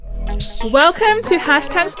Welcome to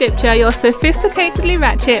Hashtag Scripture, your sophisticatedly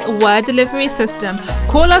ratchet word delivery system.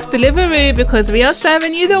 Call us Deliveroo because we are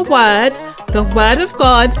serving you the word of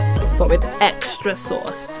God, but with extra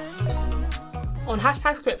sauce. On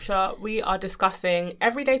Hashtag Scripture, we are discussing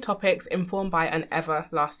everyday topics informed by an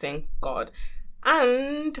everlasting God.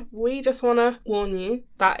 And we just want to warn you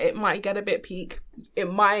that it might get a bit peak.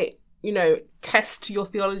 It might, test your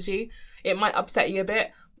theology. It might upset you a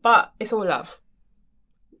bit, but it's all love.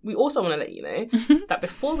 We also want to let you know that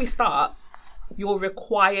before we start, you're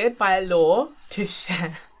required by law to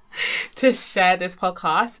share this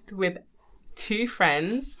podcast with 2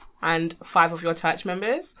 friends and 5 of your church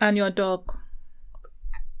members. And your dog.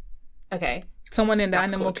 Okay. Someone in the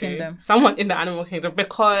animal kingdom. Someone in the animal kingdom,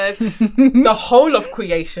 because the whole of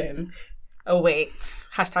creation awaits.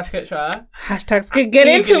 Hashtag Scripture. Hashtag get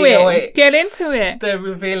into it. Get into it. The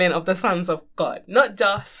revealing of the sons of God. Not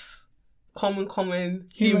just common humans,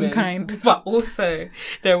 humankind, but also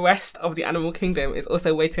the rest of the animal kingdom is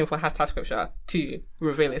also waiting for Hashtag Scripture to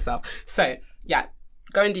reveal itself. So, yeah,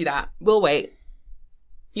 go and do that. We'll wait.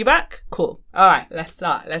 You back? Cool. All right, let's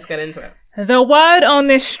start. Let's get into it. The word on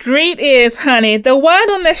the street is,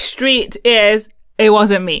 it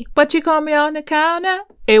wasn't me. But you call me on the counter,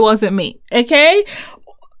 it wasn't me. Okay?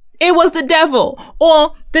 It was the devil,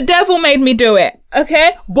 or the devil made me do it.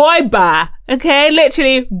 Okay? Boy, bye. Okay?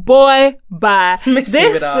 Literally, boy, bye. Miss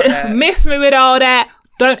me with all that.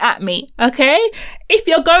 Don't at me. Okay? If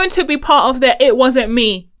you're going to be part of the it wasn't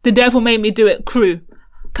me, the devil made me do it crew,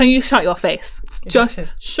 can you shut your face? Just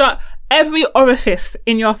shut every orifice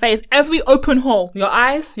in your face, every open hole. Your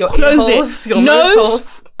eyes, your close ear holes, your nose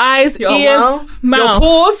holes. Eyes, your ears, mouth.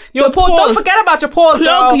 Your pores. Don't forget about your pores,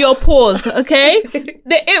 Plug girl. your pores, okay?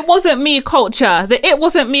 The it wasn't me culture. The it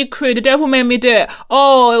wasn't me crew. The devil made me do it.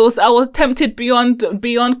 Oh, I was tempted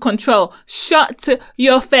beyond control. Shut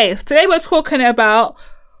your face. Today we're talking about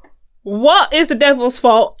what is the devil's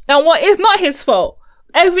fault and what is not his fault.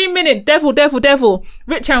 Every minute, devil,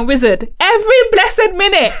 witch and wizard. Every blessed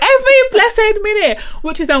minute,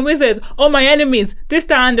 witches and wizards. Oh, my enemies, this,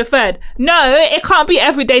 that, and the third. No, it can't be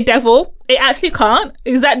everyday devil. It actually can't.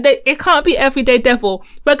 It can't be everyday devil.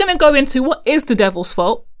 We're going to go into what is the devil's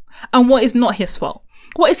fault and what is not his fault.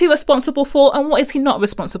 What is he responsible for and what is he not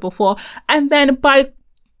responsible for? And then by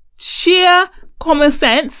sheer common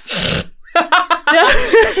sense...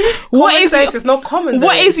 Common sense is not common.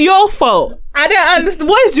 What is your fault? I don't understand.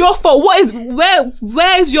 What is your fault?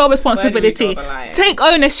 Where is your responsibility? Take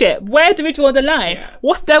ownership. Where do we draw the line? Yeah.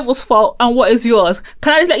 What's devil's fault and what is yours?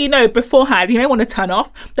 Can I just let you know beforehand, you may want to turn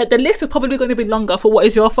off, that the list is probably going to be longer for what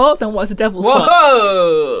is your fault than what is the devil's fault.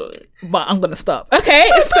 But I'm going to stop. Okay,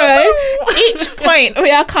 so each point we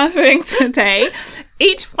are covering today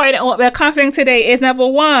is number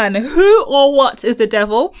 1, who or what is the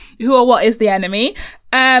devil? Who or what is the enemy?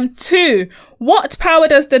 2, what power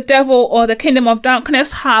does the devil or the kingdom of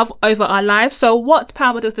darkness have over our lives? So what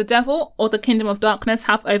power does the devil or the kingdom of darkness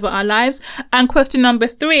have over our lives? And question number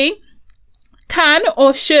 3, can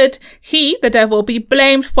or should he, the devil, be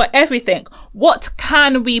blamed for everything? What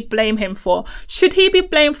can we blame him for? Should he be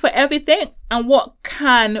blamed for everything? And what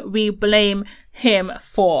can we blame him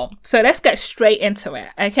for? So let's get straight into it,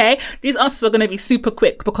 okay? These answers are going to be super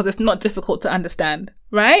quick because it's not difficult to understand,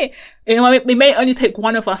 right? It may only take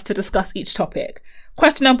one of us to discuss each topic.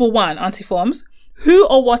 Question number 1, Auntie Forms. Who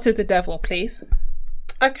or what is the devil, please?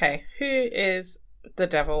 Okay, who is the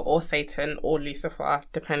devil or Satan or Lucifer,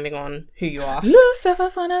 depending on who you are? Lucifer,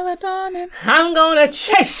 son of a dawning. I'm gonna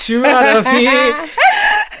chase you out of here.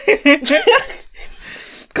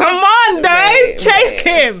 Come on, Dave, chase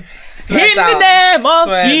him. In the name of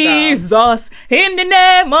Jesus, in the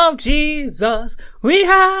name of Jesus, we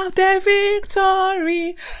have the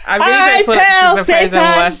victory. I tell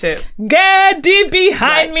Satan, get thee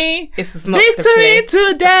behind me. Victory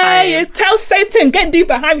today is tell Satan, get thee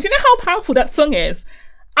behind me. Do you know how powerful that song is?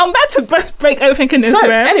 I'm about to break everything in this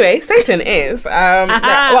room. Anyway, Satan is,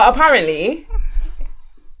 well, apparently,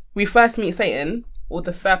 we first meet Satan, or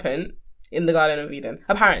the serpent, in the Garden of Eden.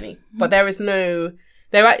 Apparently. But there is no...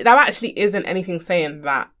 There actually isn't anything saying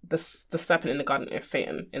that the serpent in the garden is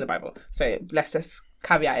Satan in the Bible. So let's just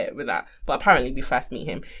caveat it with that. But apparently we first meet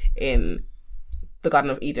him in the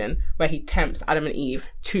Garden of Eden, where he tempts Adam and Eve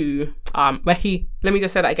to, let me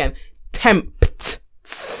just say that again, tempts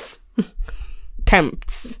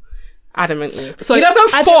Adam and Eve. So he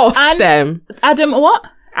doesn't force them. Adam what?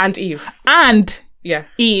 And Eve. And... Yeah.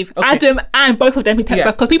 Eve. Okay. Adam and both of them he tempted.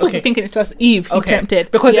 Because people keep thinking it's just Eve he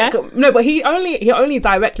tempted. Because no, but he only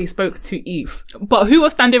directly spoke to Eve. But who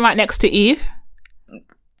was standing right next to Eve?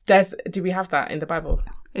 Do we have that in the Bible?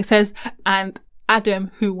 It says, and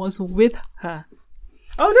Adam who was with her.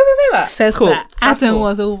 Oh, does it say that? Says Cool. that That's Adam cool.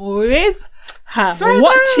 was with her, Slow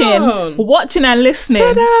down. watching and listening.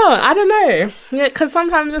 Slow down. I don't know. Yeah, because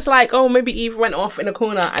sometimes it's like, oh, maybe Eve went off in a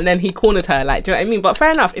corner and then he cornered her. Like, do you know what I mean? But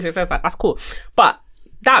fair enough if it says that. That's cool. But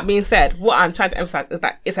that being said, what I'm trying to emphasize is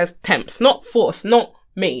that it says tempts, not force, not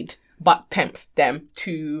made, but tempts them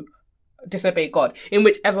to disobey God in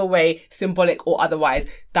whichever way, symbolic or otherwise,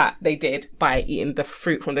 that they did by eating the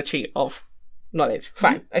fruit from the tree of knowledge.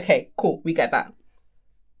 Fine. Okay, cool. We get that.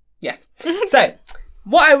 Yes. So,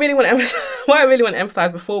 what I really want to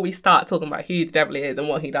emphasize before we start talking about who the devil is and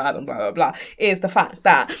what he does and blah, blah, blah, is the fact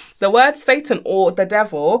that the word Satan or the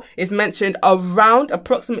devil is mentioned around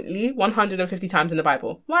approximately 150 times in the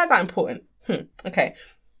Bible. Why is that important? Okay.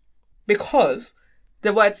 Because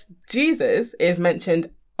the word Jesus is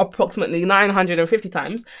mentioned approximately 950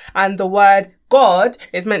 times, and the word God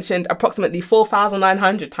is mentioned approximately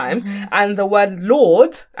 4,900 times, and the word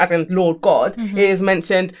Lord, as in Lord God, is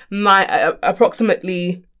mentioned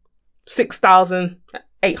approximately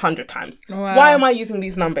 6,800 times. Wow. Why am I using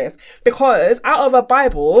these numbers? Because out of a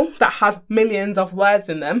Bible that has millions of words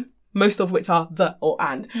in them, most of which are the or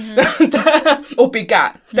and, or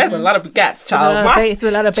begat. There's a lot of begats, child. There's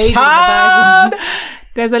a lot of babies in the Bible.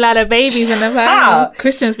 There's a lot of babies in the Bible.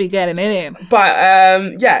 Christians be getting in it.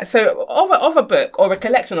 But yeah, so of a book, or a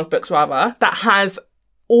collection of books rather, that has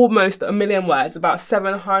almost 1 million words, about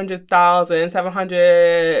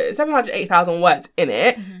 780,000 words in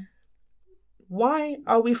it, why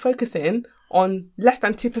are we focusing on less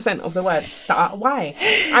than 2% of the words that are, why?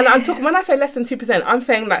 And I'm talking, when I say less than 2%, I'm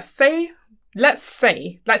saying that let's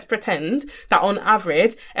pretend that on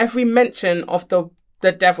average, every mention of the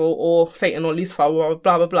devil or Satan or Lucifer or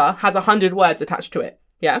blah, blah, blah has 100 words attached to it.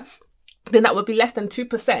 Yeah. Then that would be less than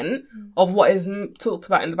 2% of what is talked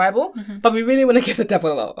about in the Bible. But we really want to give the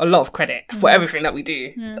devil a lot of credit for everything that we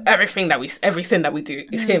do. Every sin that we do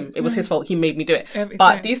is him. It was his fault. He made me do it. Everything.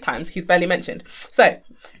 But these times he's barely mentioned. So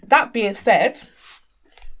that being said,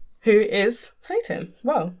 who is Satan?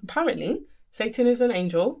 Well, apparently Satan is an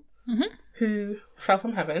angel who fell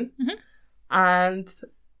from heaven. And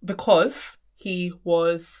because he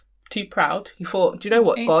was too proud, he thought, do you know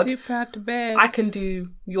what, Ain't God? too proud to beg. I can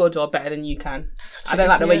do your job better than you can. Such I don't an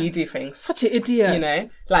like the way idiot. you do things. Such an idiot. You know?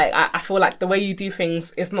 Like, I feel like the way you do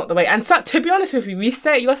things is not the way. And so, to be honest with you,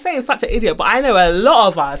 you're saying such an idiot, but I know a lot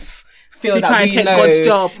of us feel You're that trying we to take know God's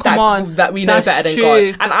job. Come on. that we know That's better than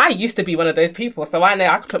true. God. And I used to be one of those people, so I know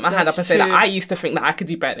I could put my hand up and say that true. I used to think that I could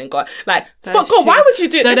do better than God. Like, That's but God, why true. would you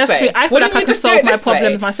do it No, this that's way? true. I feel Wouldn't like I you could just do solve it my this way?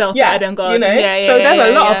 problems myself Yeah, better than God. You know? Yeah, So there's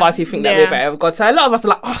a lot of yeah. us who think that we're better than God. So a lot of us are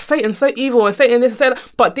like, oh, Satan's so evil and Satan this and Satan.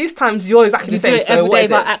 But these times you're exactly You the do same. it So every what day is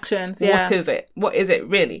by it? actions. Yeah. What is it? What is it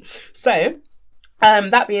really? So,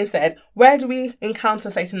 that being said, where do we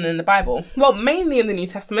encounter Satan in the Bible? Well, mainly in the New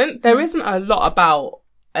Testament. There isn't a lot about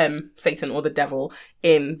Satan or the devil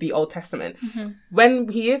in the Old Testament. When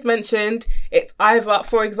he is mentioned, it's either,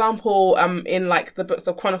 for example, in like the books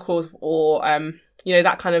of Chronicles or you know,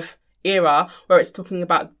 that kind of era where it's talking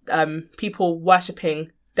about people worshipping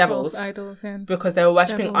devils False idols and because they were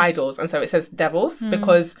worshipping devils. idols, and so it says devils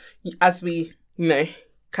because, as we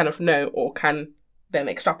kind of know or can then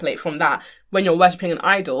extrapolate from that, when you're worshipping an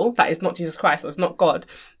idol that is not Jesus Christ or it's not God,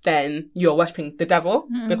 then you're worshipping the devil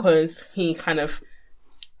because he kind of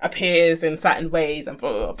appears in certain ways and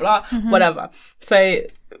blah, blah, blah, whatever. So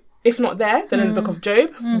if not there, then in the book of Job,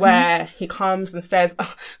 where he comes and says,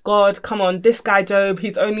 oh, God, come on, this guy Job,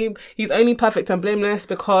 he's only perfect and blameless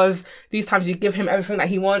because these times you give him everything that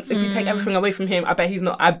he wants. If you take everything away from him,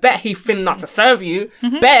 I bet he fin not to serve you.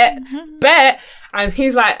 Bet. And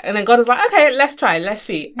he's like, and then God is like, okay, let's try, let's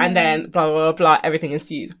see. And then blah, blah, blah, blah, everything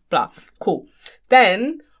ensues. Blah. Cool.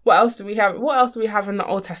 Then what else do we have? What else do we have in the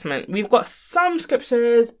Old Testament? We've got some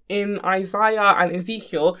scriptures in Isaiah and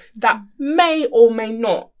Ezekiel that may or may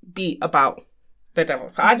not be about the devil.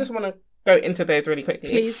 So I just want to go into those really quickly.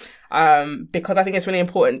 Please. Because I think it's really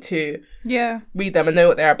important to Yeah. read them and know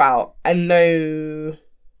what they're about and know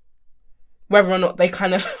whether or not they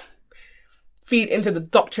kind of feed into the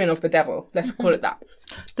doctrine of the devil. Let's call it that.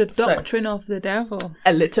 The doctrine of the devil.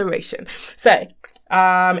 Alliteration. So,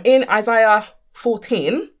 in Isaiah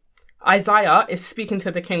 14, Isaiah is speaking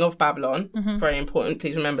to the king of Babylon. Very important,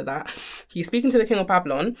 please remember that. He's speaking to the king of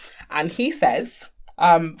Babylon, and he says,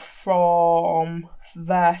 let's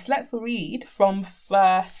read from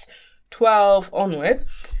verse 12 onwards.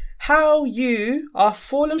 How you are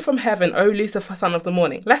fallen from heaven, O Lucifer, son of the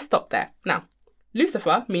morning. Let's stop there. Now,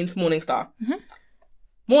 Lucifer means morning star.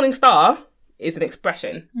 Morning star is an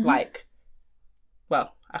expression like,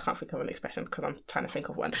 well, I can't think of an expression because I'm trying to think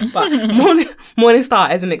of one. But morning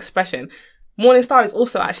star is an expression. morning star is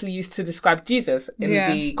also actually used to describe Jesus in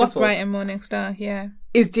the Gospels. Bright and morning star, yeah.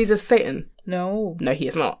 Is Jesus Satan? No. No, he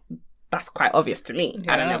is not. That's quite obvious to me.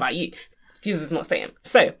 I don't know about you. Jesus is not Satan.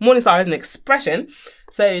 So, morning star is an expression.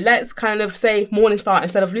 So, let's kind of say morning star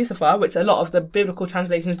instead of Lucifer, which a lot of the biblical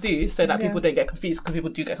translations do, so that people don't get confused, because people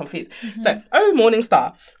do get confused. So, oh, morning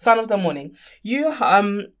star, son of the morning, you,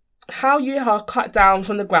 how you are cut down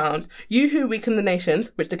from the ground, you who weaken the nations,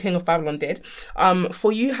 which the king of Babylon did.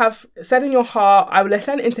 For you have said in your heart, I will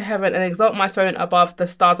ascend into heaven and exalt my throne above the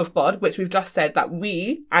stars of God, which we've just said that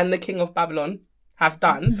we and the king of Babylon have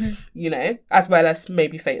done, you know, as well as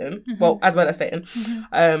maybe Satan. Well, as well as Satan.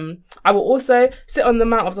 I will also sit on the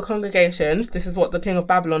mount of the congregations. This is what the king of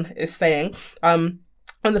Babylon is saying. On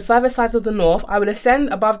the further sides of the north, I will ascend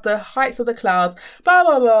above the heights of the clouds, blah,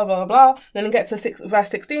 blah, blah, blah, blah. Then it gets to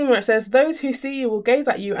verse 16, where it says, those who see you will gaze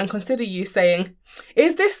at you and consider you, saying,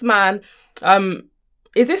 is this the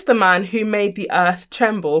man who made the earth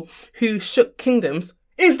tremble, who shook kingdoms?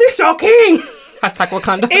 Is this your king? Hashtag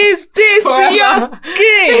Wakanda. Is this your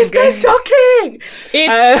king? Is this your king?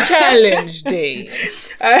 It's challenge day.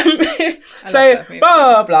 So blah,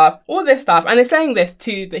 blah, blah, all this stuff. And it's saying this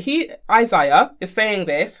to Isaiah is saying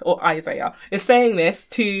this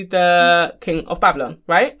to the king of Babylon,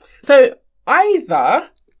 right? So either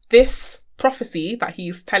this prophecy that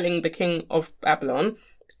he's telling the king of Babylon,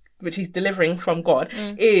 which he's delivering from God,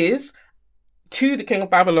 is to the king of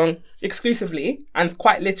Babylon exclusively, and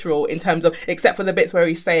quite literal in terms of, except for the bits where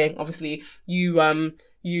he's saying, obviously, you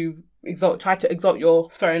try to exalt your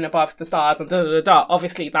throne above the stars and da da da da.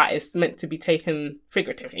 Obviously, that is meant to be taken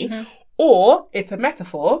figuratively. Or it's a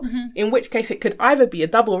metaphor, in which case it could either be a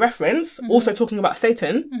double reference, also talking about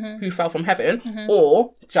Satan, who fell from heaven,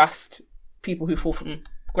 or just people who fall from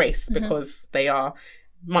grace because they are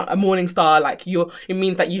a morning star. Like it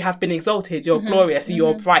means that you have been exalted, you're glorious,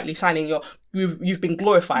 you're brightly shining, you've been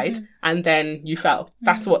glorified, and then you fell.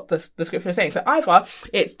 That's what the scripture is saying. So either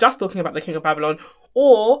it's just talking about the king of Babylon,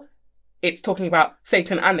 or it's talking about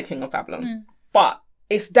Satan and the king of Babylon. But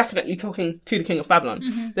it's definitely talking to the king of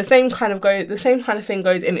Babylon. The same kind of thing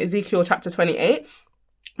goes in Ezekiel chapter 28,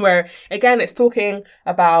 where again it's talking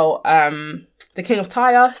about the king of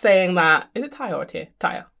Tyre, saying that, is it Tyre or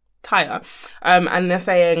Tyre? Tyre. And they're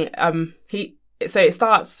saying so it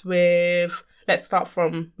starts with, let's start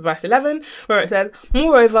from verse 11, where it says,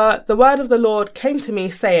 moreover, the word of the Lord came to me,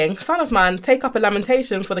 saying, son of man, take up a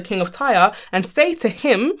lamentation for the king of Tyre, and say to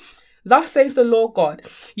him, thus says the Lord God,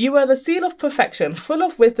 you were the seal of perfection, full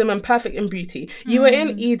of wisdom and perfect in beauty. You were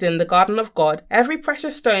in Eden, the garden of God. Every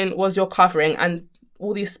precious stone was your covering, and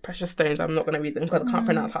all these precious stones, I'm not going to read them because I can't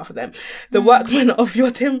pronounce half of them. The workmanship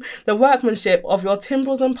of your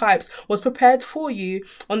timbrels and pipes was prepared for you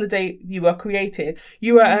on the day you were created.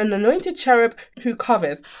 You were an anointed cherub who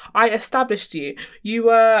covers. I established you. You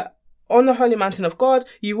were on the holy mountain of God.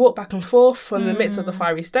 You walk back and forth from the midst of the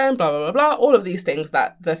fiery stone, blah, blah, blah, blah. All of these things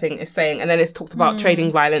that the thing is saying. And then it's talked about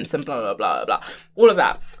trading violence and blah, blah, blah, blah. All of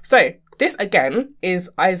that. So this, again, is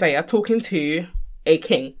Isaiah talking to a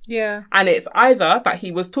king. Yeah. And it's either that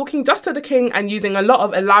he was talking just to the king and using a lot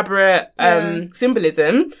of elaborate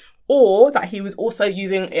symbolism, or that he was also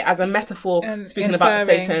using it as a metaphor, speaking about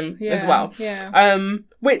Satan as well. Yeah.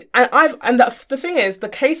 The thing is, the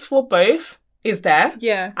case for both is there.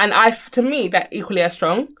 Yeah. And to me, they're equally as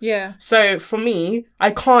strong. Yeah. So for me,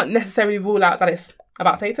 I can't necessarily rule out that it's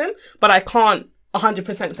about Satan, but I can't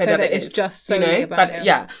 100% say that it's just solely about him.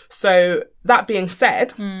 Yeah. So that being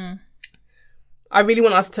said, I really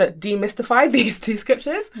want us to demystify these two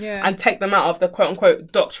scriptures and take them out of the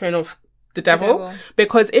quote-unquote doctrine of the devil.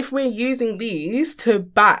 Because if we're using these to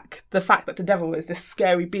back the fact that the devil is this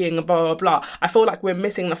scary being and blah, blah, blah, I feel like we're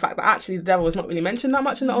missing the fact that actually the devil is not really mentioned that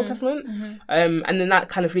much in the Old Testament. And then that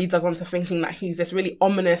kind of leads us on to thinking that he's this really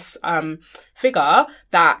ominous figure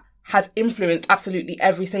that has influenced absolutely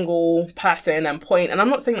every single person and point. And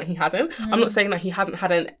I'm not saying that he hasn't. I'm not saying that he hasn't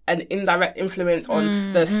had an indirect influence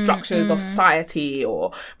on the structures of society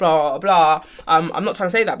or blah, blah. I'm not trying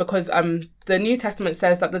to say that because the New Testament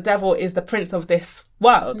says that the devil is the prince of this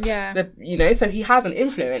world. Yeah. So he has an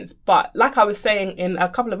influence. But like I was saying in a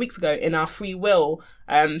couple of weeks ago in our free will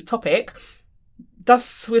topic,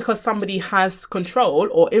 just because somebody has control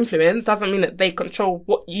or influence doesn't mean that they control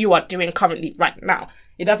what you are doing currently right now.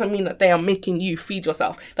 It doesn't mean that they are making you feed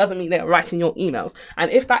yourself. It doesn't mean they are writing your emails.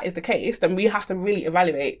 And if that is the case, then we have to really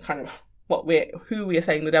evaluate kind of who we are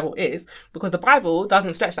saying the devil is, because the Bible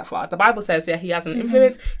doesn't stretch that far. The Bible says, he has an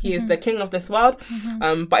influence. He is the king of this world.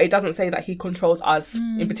 But it doesn't say that he controls us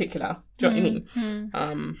in particular. Do you know what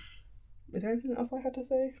I mean? Is there anything else I had to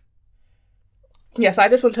say? Yes, I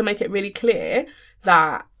just want to make it really clear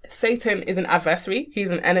that Satan is an adversary. He's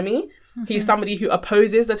an enemy. He's somebody who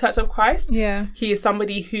opposes the Church of Christ. Yeah. He is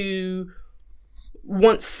somebody who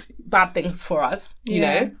wants bad things for us, you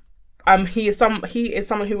know. He is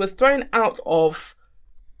someone who was thrown out of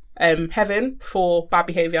heaven for bad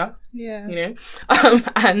behavior. Yeah. You know.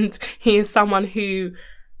 And he is someone who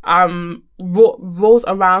rolls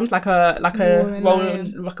around like a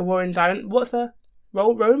roaring lion. What's a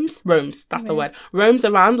roams? That's the word. Roams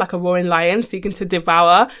around like a roaring lion, seeking to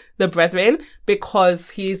devour the brethren,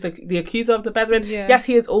 because he's the accuser of the brethren. Yeah. Yes,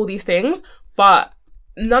 he is all these things, but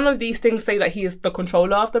none of these things say that he is the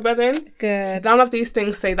controller of the brethren. Good. None of these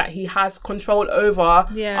things say that he has control over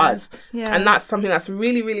us. Yeah. And that's something that's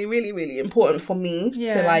really, really, really, really important for me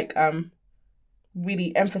to like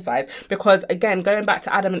really emphasize. Because again, going back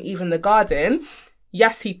to Adam and Eve in the garden,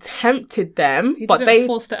 yes, he tempted them, but they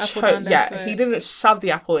force the apple down their throat. he didn't shove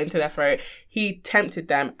the apple into their throat. He tempted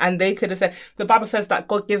them, and they could have said, the Bible says that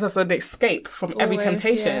God gives us an escape from every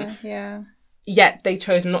temptation. Yeah. Yet they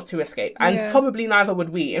chose not to escape, and probably neither would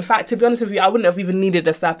we. In fact, to be honest with you, I wouldn't have even needed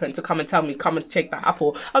a serpent to come and tell me, come and take that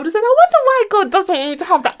apple. I would have said, I wonder why God doesn't want me to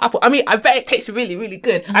have that apple. I mean, I bet it tastes really, really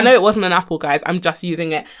good. I know it wasn't an apple, guys. I'm just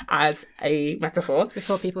using it as a metaphor.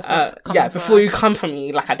 Before people start coming before you come for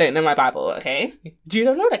me, like I don't know my Bible, okay? Do you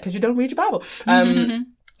not know that because you don't read your Bible?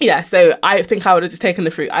 Yeah, so I think I would have just taken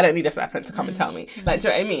the fruit. I don't need a serpent to come and tell me. Like, do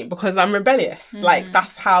you know what I mean? Because I'm rebellious. Like,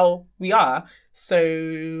 that's how we are.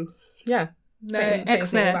 So, yeah. No,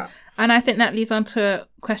 excellent. And I think that leads on to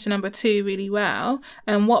question number 2 really well.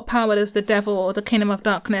 And what power does the devil or the kingdom of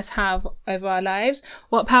darkness have over our lives?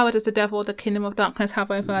 What power does the devil or the kingdom of darkness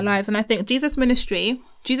have over our lives? And I think Jesus's ministry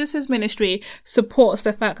supports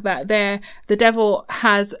the fact that the devil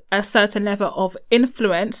has a certain level of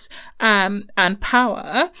influence and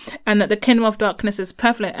power, and that the kingdom of darkness is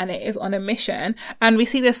prevalent and it is on a mission. And we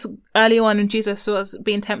see this early on when Jesus was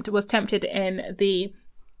tempted in the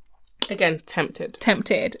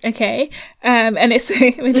tempted. Okay. And it's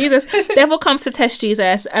when Jesus, devil comes to test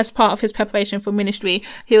Jesus as part of his preparation for ministry.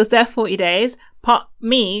 He was there 40 days. I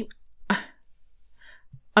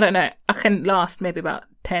don't know. I can last maybe about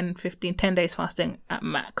 10 days fasting at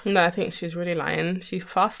max. No, I think she's really lying. She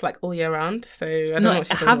fasts like all year round. So I don't know what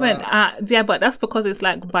she's doing. Yeah, but that's because it's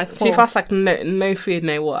like by force. She fasts like no food,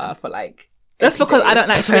 no water for like. That's because I don't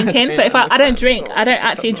like drinking. So if I don't drink, I don't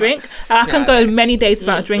actually drink. I can go many days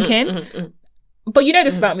without drinking. But you know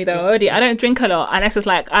this about me though already. I don't drink a lot. And it's just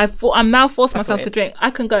like, I'm now forced myself to drink.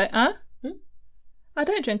 I can go, I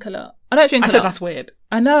don't drink a lot. I said that's weird.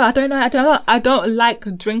 I know. I don't know. I don't like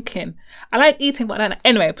drinking. I like eating, but I don't like.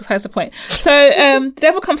 Anyway, besides the point. So, the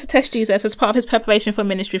devil comes to test Jesus as part of his preparation for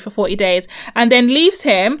ministry for 40 days and then leaves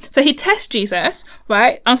him. So he tests Jesus,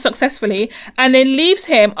 right? Unsuccessfully, and then leaves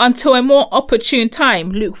him until a more opportune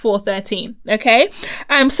time. Luke 4:13. Okay.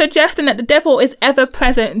 Suggesting that the devil is ever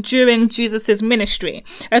present during Jesus's ministry.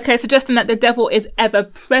 Okay. Suggesting that the devil is ever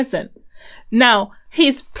present. Now,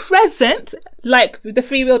 he's present, like the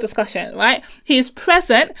free will discussion, right? He's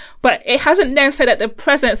present, but it hasn't then said that the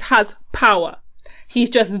presence has power. He's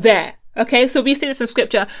just there. Okay, so we see this in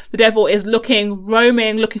scripture. The devil is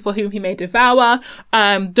roaming, looking for whom he may devour.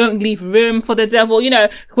 Don't leave room for the devil,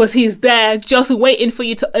 because he's there just waiting for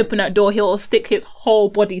you to open that door. He'll stick his whole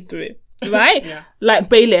body through. Right? Yeah. Like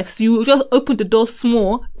bailiffs, you just open the door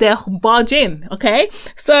small, they'll barge in. Okay,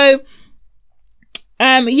 so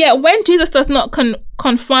when Jesus does not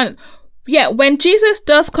confront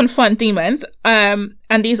demons, and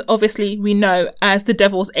these obviously we know as the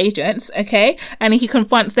devil's agents, okay, and he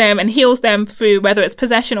confronts them and heals them through whether it's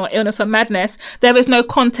possession or illness or madness, there is no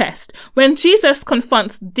contest. When Jesus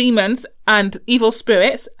confronts demons and evil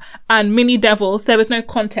spirits and mini devils, there is no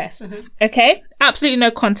contest, okay? Absolutely no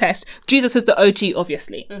contest. Jesus is the OG,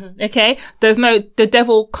 obviously, okay? The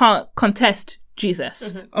devil can't contest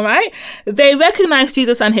Jesus. All right. They recognize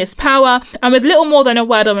Jesus and his power, and with little more than a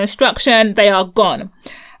word of instruction, they are gone.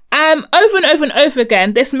 Over and over and over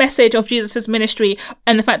again, this message of Jesus's ministry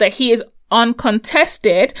and the fact that he is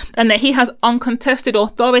uncontested and that he has uncontested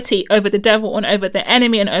authority over the devil and over the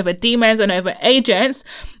enemy and over demons and over agents,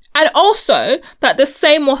 and also that the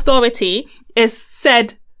same authority is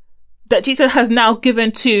said that Jesus has now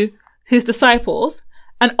given to his disciples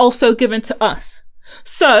and also given to us.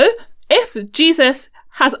 So, if Jesus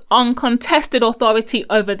has uncontested authority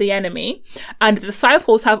over the enemy and the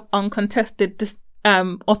disciples have uncontested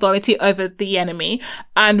authority over the enemy,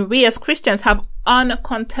 and we as Christians have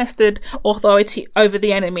uncontested authority over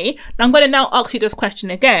the enemy, I'm going to now ask you this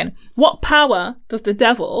question again. What power does the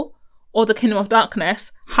devil or the kingdom of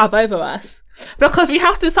darkness have over us? Because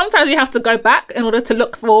sometimes we have to go back in order to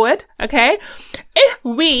look forward, okay? If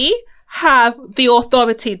we have the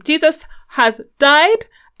authority. Jesus has died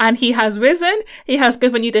and he has risen. He has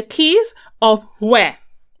given you the keys of where?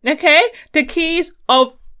 Okay? The keys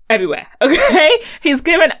of everywhere. Okay? He's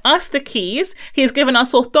given us the keys. He's given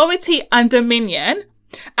us authority and dominion.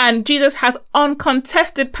 And Jesus has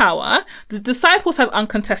uncontested power. The disciples have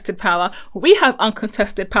uncontested power. We have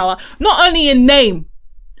uncontested power, not only in name,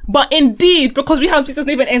 but indeed, because we have Jesus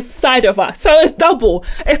living inside of us. So it's double.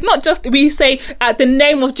 It's not just we say at the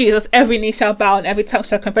name of Jesus, every knee shall bow and every tongue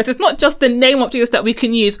shall confess. It's not just the name of Jesus that we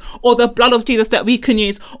can use, or the blood of Jesus that we can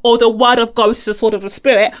use, or the word of God, which is the sword of the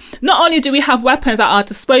Spirit. Not only do we have weapons at our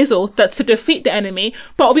disposal to defeat the enemy,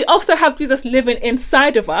 but we also have Jesus living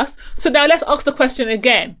inside of us. So now let's ask the question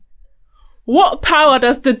again. What power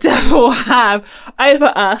does the devil have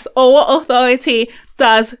over us, or what authority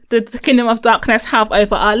does the kingdom of darkness have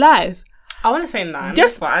over our lives? I want to say none.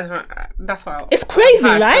 It's crazy,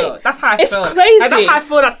 right? That's how I feel. It's crazy. Like, that's how I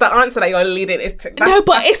feel. That's the answer that you're leading.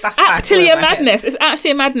 It's actually a madness. It's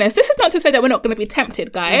actually a madness. This is not to say that we're not going to be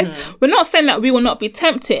tempted, guys. Mm-hmm. We're not saying that we will not be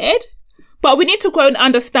tempted. But we need to grow in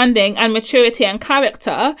understanding and maturity and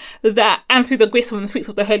character and through the grace and the fruits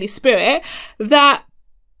of the Holy Spirit, that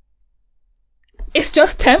it's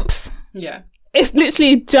just temps. Yeah. It's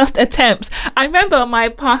literally just attempts. I remember my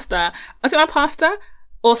pastor, was it my pastor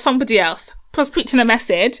or somebody else, was preaching a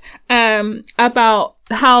message about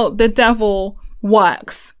how the devil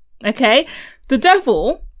works. Okay? The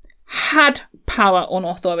devil had power and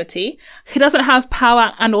authority. He doesn't have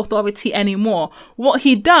power and authority anymore. What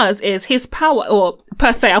he does is his power, or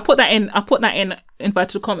per se, I put that in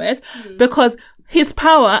inverted commas, because his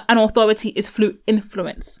power and authority is through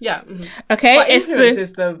influence. Yeah. Mm-hmm. Okay? But influence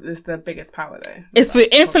is the biggest power, though. It's through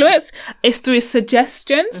influence. It's through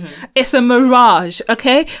suggestions. Mm-hmm. It's a mirage,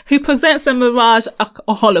 okay? Who presents a mirage, a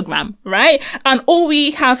hologram, right? And all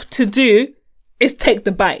we have to do is take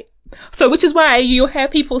the bite. So, which is why you hear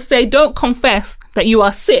people say, don't confess that you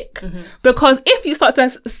are sick. Mm-hmm. Because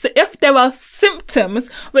if there are symptoms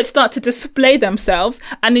which start to display themselves,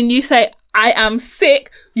 and then you say, I am sick,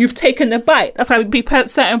 you've taken the bite. That's why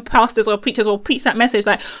certain pastors or preachers will preach that message,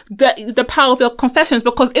 like the power of your confessions,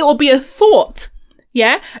 because it will be a thought.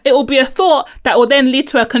 Yeah, it will be a thought that will then lead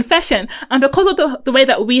to a confession. And because of the way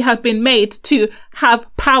that we have been made to have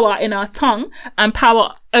power in our tongue and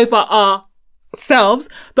power over ourselves,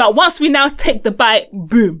 that once we now take the bite,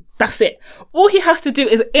 boom, that's it. All he has to do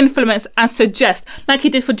is influence and suggest, like he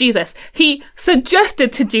did for Jesus. He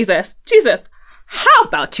suggested to Jesus, how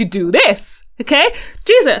about you do this? Okay?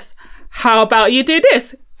 Jesus, how about you do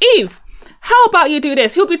this? Eve, how about you do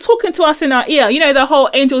this? He'll be talking to us in our ear. You know, the whole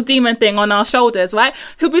angel demon thing on our shoulders, right?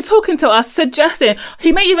 He'll be talking to us, suggesting.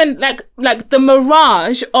 He may even like the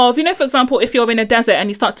mirage of, you know, for example, if you're in a desert and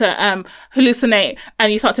you start to hallucinate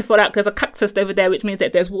and you start to feel like there's a cactus over there, which means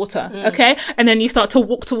that there's water. Okay? And then you start to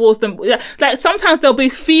walk towards them. Like sometimes there'll be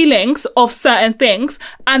feelings of certain things,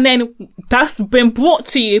 and then that's been brought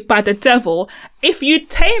to you by the devil. If you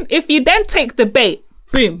then take the bait,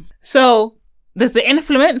 boom. So there's the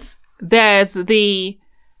influence, there's the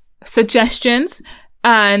suggestions,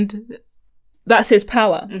 and that's his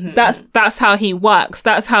power. Mm-hmm. That's how he works.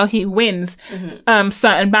 That's how he wins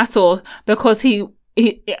certain battles, because I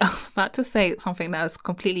was about to say something that was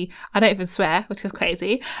completely, I don't even swear, which is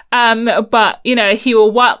crazy. But you know, he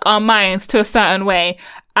will work our minds to a certain way,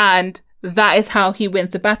 and that is how he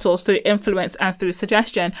wins the battles, through influence and through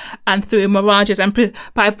suggestion and through mirages, and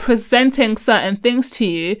by presenting certain things to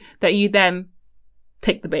you that you then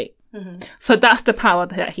take the bait. Mm-hmm. So that's the power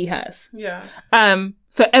that he has. Yeah.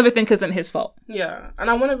 So everything isn't his fault. Yeah. And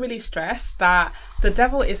I want to really stress that the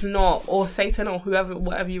devil is not, or Satan, or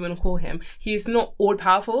whatever you want to call him, he is not all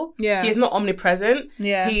powerful. Yeah. He is not omnipresent.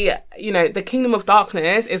 Yeah. The kingdom of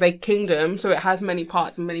darkness is a kingdom, so it has many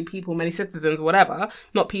parts and many people, many citizens, whatever.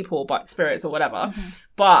 Not people, but spirits or whatever. Mm-hmm.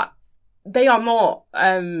 But they are not,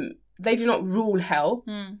 they do not rule hell.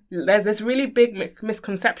 Mm. There's this really big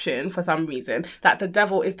misconception for some reason that the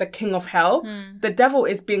devil is the king of hell. Mm. The devil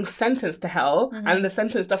is being sentenced to hell, and the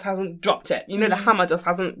sentence just hasn't dropped yet. You know, the hammer just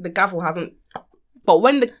hasn't, the gavel hasn't. But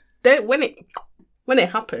when it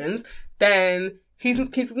happens, then he's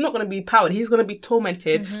not going to be powered. He's going to be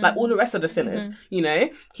tormented like all the rest of the sinners. You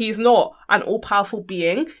know, he's not an all-powerful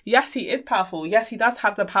being. Yes, he is powerful. Yes, he does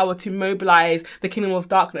have the power to mobilize the kingdom of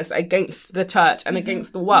darkness against the church and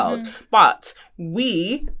against the world. But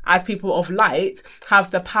we, as people of light,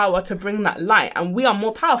 have the power to bring that light, and we are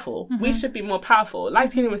more powerful. We should be more powerful.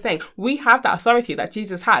 Like Tina was saying, we have that authority that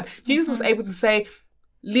Jesus had. Jesus was able to say,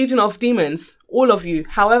 legion of demons, all of you,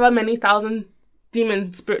 however many thousand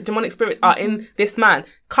demonic spirits are in this man,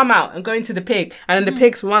 come out and go into the pig, and then the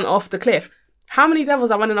pigs run off the cliff. How many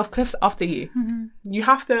devils are running off cliffs after you? You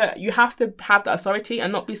have to have the authority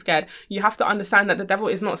and not be scared. You have to understand that the devil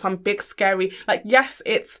is not some big scary, like, yes,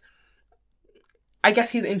 I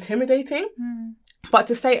guess he's intimidating. But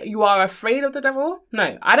to say you are afraid of the devil,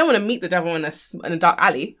 no. I don't want to meet the devil in a dark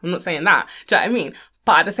alley. I'm not saying that. Do you know what I mean?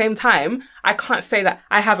 But at the same time, I can't say that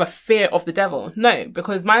I have a fear of the devil. No,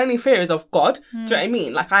 because my only fear is of God. Do you know what I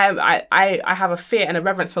mean? Like, I have a fear and a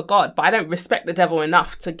reverence for God, but I don't respect the devil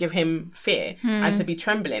enough to give him fear and to be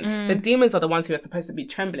trembling. The demons are the ones who are supposed to be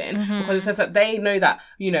trembling because it says that they know that,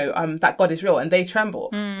 that God is real and they tremble.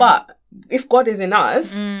 But if God is in us,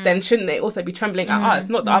 then shouldn't they also be trembling at us,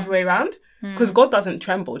 not the other way around? Because God doesn't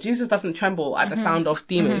tremble. Jesus doesn't tremble at the sound of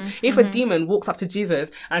demons. If a demon walks up to Jesus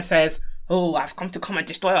and says, oh, I've come and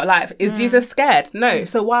destroy your life, is Jesus scared? No.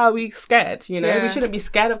 So why are we scared? We shouldn't be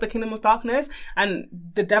scared of the kingdom of darkness and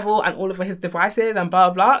the devil and all of his devices and blah,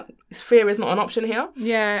 blah. Fear is not an option here.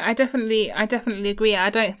 Yeah, I definitely agree. I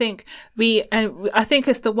don't think I think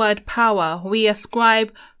it's the word power. We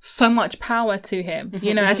ascribe so much power to him.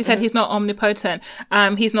 As you said, he's not omnipotent.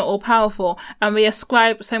 He's not all powerful. And we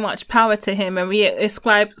ascribe so much power to him and we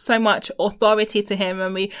ascribe so much authority to him.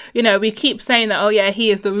 And we keep saying that, oh yeah, he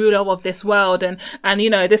is the ruler of this world. And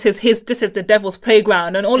this is the devil's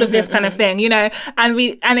playground and all of this kind of thing, and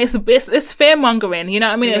it's fear mongering,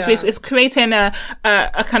 It's creating a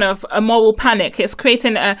kind of a moral panic. It's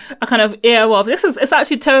creating a kind of era of it's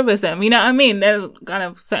actually terrorism. There's kind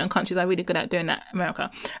of certain countries are really good at doing that,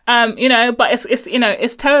 America. But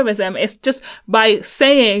it's terrorism. It's just by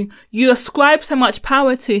saying you ascribe so much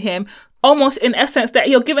power to him, almost in essence that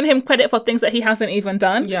you're giving him credit for things that he hasn't even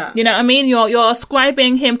done. Yeah. You know what I mean? You're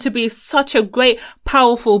ascribing him to be such a great,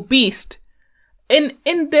 powerful beast.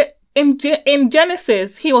 In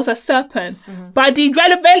Genesis, he was a serpent. By the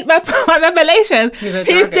Revelations,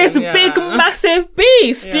 he's this big, massive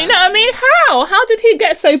beast. Yeah. Do you know what I mean? How did he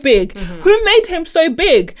get so big? Who made him so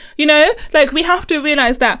big? We have to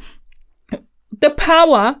realize that the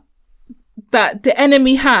power that the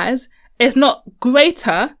enemy has is not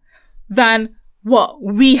greater than what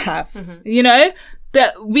we have.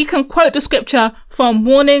 That we can quote the scripture from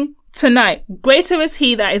morning to night. Greater is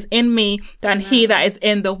he that is in me than he that is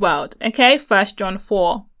in the world. Okay? 1 John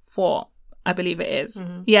 4, I believe it is.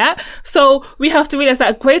 Yeah? So we have to realize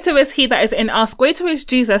that greater is he that is in us. Greater is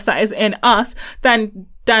Jesus that is in us than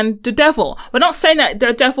the devil. We're not saying that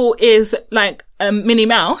the devil is like a Minnie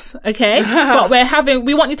Mouse, okay? But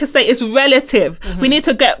we want you to say it's relative. We need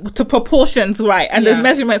to get the proportions right and the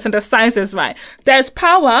measurements and the sizes right. There's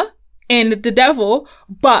power in the devil,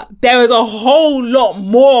 but there is a whole lot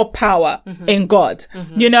more power in God,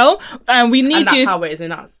 and we need that power is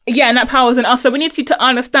in us. Yeah, and that power is in us. So we need you to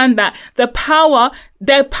understand that the power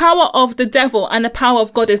of the devil and the power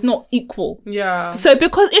of God is not equal. Yeah. So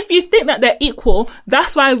because if you think that they're equal,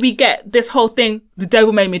 that's why we get this whole thing, the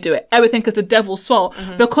devil made me do it. Everything is the devil's fault,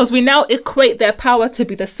 because we now equate their power to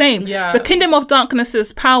be the same. Yeah. The kingdom of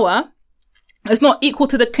darkness's power is not equal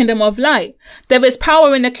to the kingdom of light. There is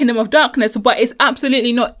power in the kingdom of darkness, but it's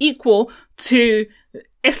absolutely not equal to,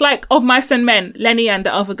 it's like Of Mice and Men, Lenny and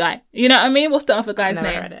the other guy. You know what I mean? What's the other guy's name?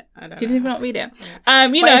 I read it. I don't Did you not read it? Yeah.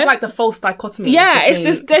 But it's like the false dichotomy. Yeah,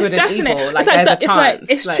 it's definite.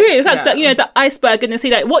 It's true. It's like the iceberg and the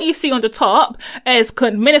sea. Like what you see on the top is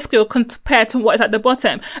minuscule compared to what is at the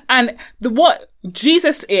bottom. And what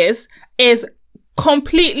Jesus is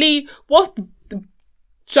completely,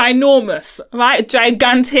 ginormous, right?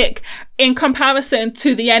 Gigantic in comparison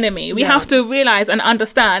to the enemy. We have to realize and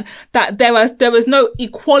understand that there was no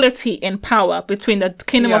equality in power between the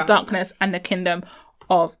kingdom of darkness and the kingdom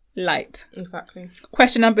of light. Exactly.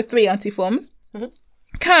 Question number 3, Auntie Forms.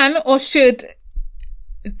 Can or should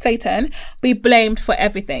Satan be blamed for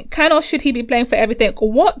everything? Can or should he be blamed for everything?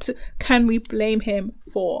 What can we blame him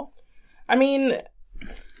for? I mean,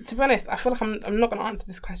 to be honest, I feel like I'm not going to answer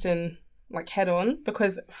this question like head on,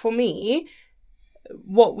 because for me,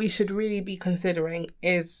 what we should really be considering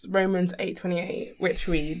is Romans 8:28, which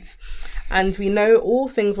reads, "And we know all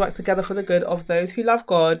things work together for the good of those who love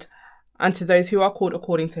God and to those who are called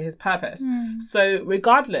according to his purpose." So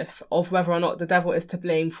regardless of whether or not the devil is to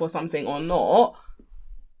blame for something or not,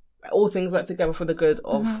 all things work together for the good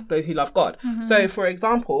of those who love God. So for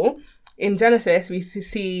example, in Genesis, we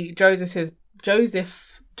see Joseph's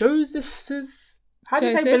how do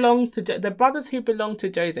you say belongs to the brothers who belong to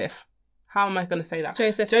Joseph? How am I going to say that?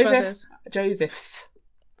 Brothers. Joseph's.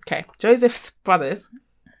 Okay. Joseph's brothers.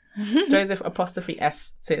 Joseph apostrophe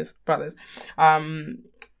S says brothers.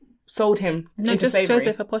 Sold him into slavery.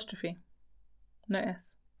 Joseph apostrophe. No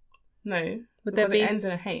S. No. Would there because be? it ends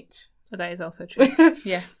in a H. That is also true.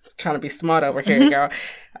 Yes. Trying to be smart over here, girl.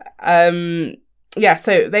 Yeah,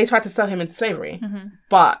 so they tried to sell him into slavery,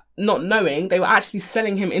 but not knowing they were actually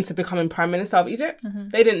selling him into becoming prime minister of Egypt.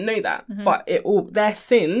 They didn't know that, but their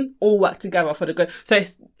sin all worked together for the good. So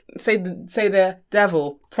say the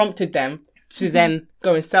devil prompted them to then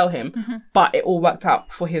go and sell him, but it all worked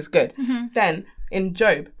out for his good. Then in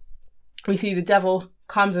Job, we see the devil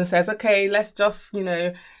comes and says, okay, let's just,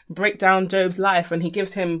 break down Job's life, and he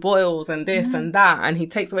gives him boils and this and that, and he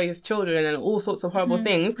takes away his children and all sorts of horrible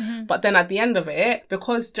things. But then at the end of it,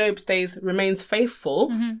 because Job remains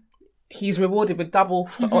faithful, he's rewarded with double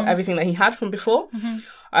for everything that he had from before.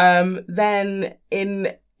 Then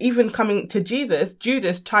in even coming to Jesus,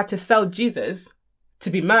 Judas tried to sell Jesus to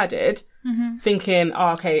be murdered, thinking, oh,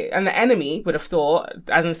 okay. And the enemy would have thought,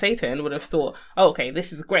 as in Satan, would have thought, oh, okay,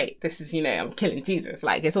 this is great. This is, I'm killing Jesus.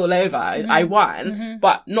 Like, it's all over. I won.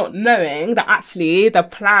 But not knowing that actually the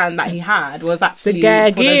plan that he had was actually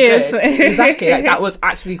the gears. Exactly. Like, that was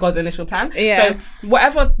actually God's initial plan. Yeah. So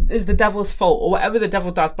whatever is the devil's fault, or whatever the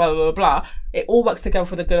devil does, blah, blah, blah, blah, it all works together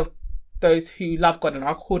for the good of those who love God and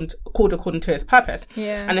are called according to his purpose.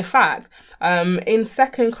 Yeah. And in fact, in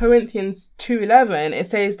 2 Corinthians 2:11, it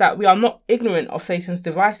says that we are not ignorant of Satan's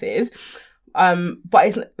devices,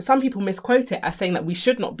 but some people misquote it as saying that we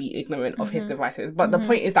should not be ignorant of his devices. But the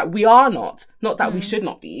point is that we are not that we should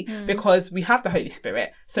not be, because we have the Holy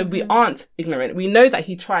Spirit. So we aren't ignorant. We know that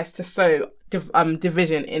he tries to sow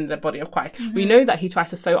division in the body of Christ. We know that he tries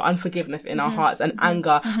to sow unforgiveness in our hearts and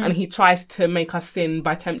anger, and he tries to make us sin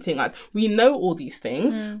by tempting us. We know all these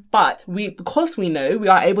things, but because we know, we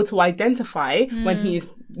are able to identify when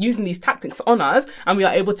he's using these tactics on us, and we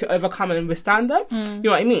are able to overcome and withstand them. You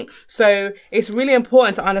know what I mean? So it's really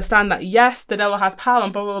important to understand that, yes, the devil has power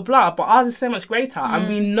and blah, blah, blah, but ours is so much greater, and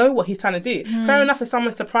we know what he's trying to do. Fair enough if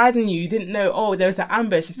someone's surprising you didn't know, oh, there's an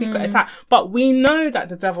ambush, a secret attack, but we know that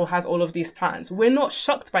the devil has all of these plans. We're not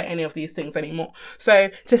shocked by any of these things anymore. So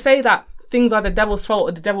to say that things are the devil's fault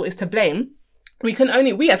or the devil is to blame,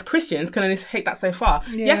 we as Christians can only take that so far.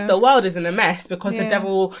 Yeah. Yes, the world is in a mess because the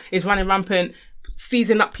devil is running rampant,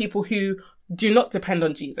 seizing up people who do not depend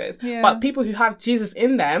on Jesus. Yeah. But people who have Jesus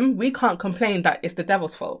in them, we can't complain that it's the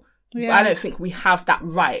devil's fault. Yeah. I don't think we have that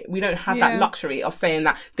right. We don't have that luxury of saying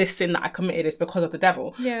that this sin that I committed is because of the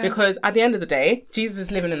devil. Yeah. Because at the end of the day, Jesus is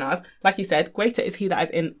living in us. Like you said, greater is he that is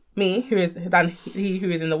in me than he who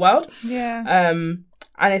is in the world. Yeah.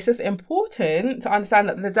 And it's just important to understand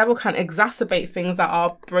that the devil can exacerbate things that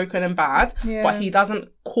are broken and bad, but he doesn't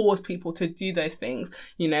cause people to do those things.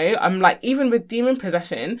 Like even with demon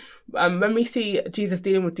possession, when we see Jesus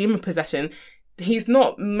dealing with demon possession, he's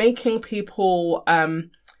not making people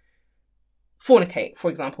fornicate,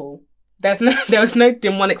 for example. There was no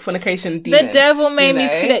demonic fornication demon. The devil made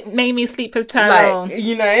me sleep with Tyrone.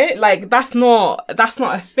 That's not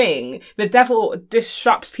a thing. The devil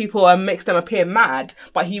disrupts people and makes them appear mad,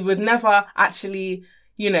 but he would never actually,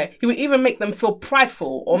 he would even make them feel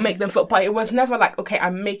prideful or make them feel, but it was never like, okay,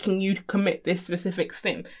 I'm making you commit this specific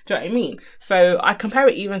sin. Do you know what I mean? So I compare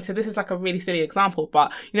it even to, this is like a really silly example,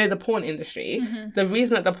 but the porn industry, the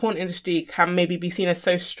reason that the porn industry can maybe be seen as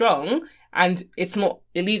so strong, and it's not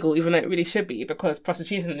illegal, even though it really should be, because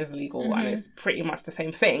prostitution is illegal and it's pretty much the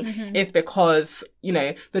same thing, is because,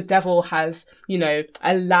 the devil has,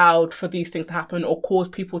 allowed for these things to happen or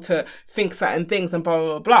caused people to think certain things and blah,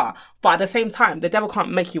 blah, blah, blah. But at the same time, the devil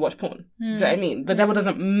can't make you watch porn. Do you know what I mean? The devil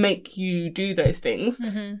doesn't make you do those things.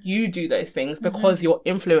 You do those things because you're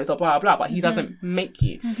influenced or blah, blah, blah, but he doesn't make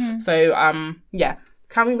you. So,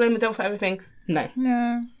 can we blame the devil for everything? No.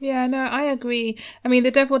 Yeah, no, I agree. I mean,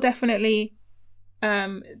 the devil definitely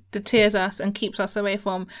deters us and keeps us away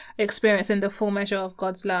from experiencing the full measure of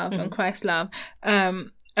God's love and Christ's love.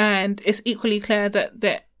 And it's equally clear that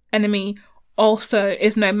the enemy also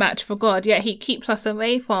is no match for God, yet he keeps us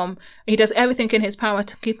away from, he does everything in his power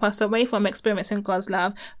to keep us away from experiencing God's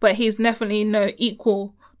love, but he's definitely no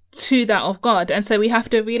equal to that of God. And so we have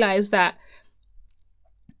to realize that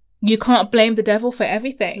you can't blame the devil for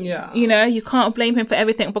everything. Yeah. You can't blame him for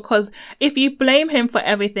everything, because if you blame him for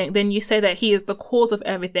everything, then you say that he is the cause of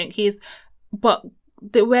everything. But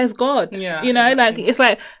where's God? Yeah. Like, it's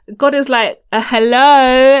like, God is like,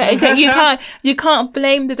 hello. You can't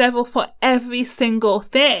blame the devil for every single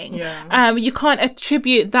thing. Yeah. You can't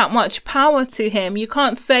attribute that much power to him. You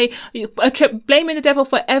can't say, blaming the devil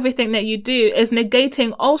for everything that you do is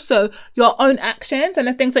negating also your own actions and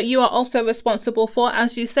the things that you are also responsible for,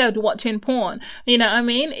 as you said, watching porn. You know what I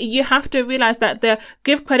mean? You have to realize that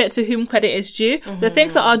give credit to whom credit is due. The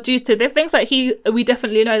things that are due to, the things that we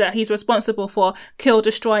definitely know that he's responsible for, kill,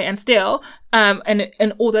 destroy, and steal.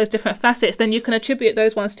 and all those different facets, then you can attribute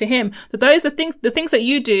those ones to him. So those are the things that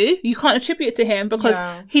you do, you can't attribute to him because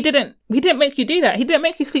he didn't make you do that. He didn't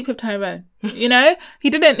make you sleep with Tyrone. You know, he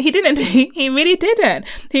really didn't.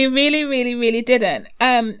 He really, really, really didn't.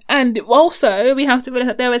 And also we have to realize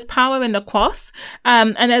that there is power in the cross,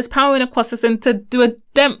 and there's power in the cross as in to do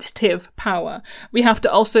redemptive power. We have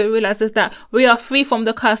to also realize is that we are free from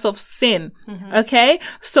the curse of sin. Okay.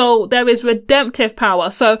 So there is redemptive power.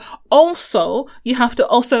 So also you have to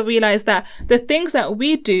also realize that the things that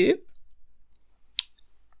we do,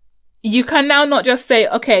 you can now not just say,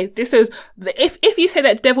 okay, this is, if you say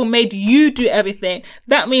that the devil made you do everything,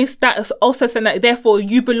 that means that's also saying that therefore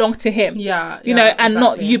you belong to him. You know, and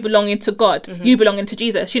not you belonging to God. You belonging to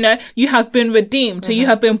Jesus. You know, you have been redeemed. So you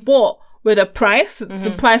have been bought with a price.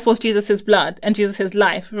 The price was Jesus's blood and Jesus's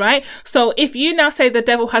life, right? So if you now say the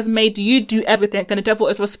devil has made you do everything and the devil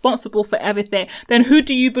is responsible for everything, then who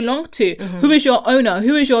do you belong to? Who is your owner?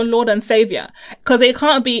 Who is your Lord and Savior? Because it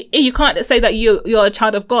can't be, you can't say that you're a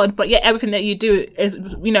child of God, but yet everything that you do is,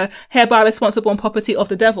 you know, hereby responsible and property of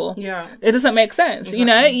the devil. It doesn't make sense. You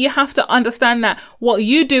know, you have to understand that what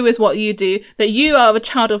you do is what you do, that you are a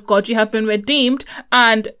child of God, you have been redeemed,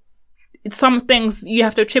 and some things you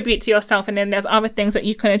have to attribute to yourself, and then there's other things that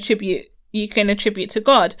you can attribute to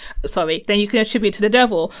God. Then you can attribute to the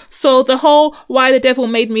devil. So the whole why the devil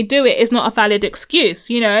made me do it is not a valid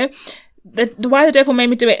excuse, you know. The why the devil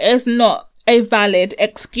made me do it is not a valid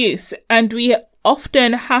excuse. And we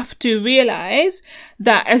often have to realize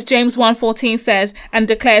that, as James 1:14 says and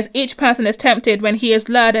declares, each person is tempted when he is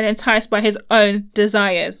lured and enticed by his own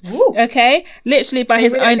desires. Okay? Literally by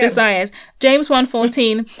his own desires. James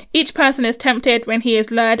 1:14, each person is tempted when he is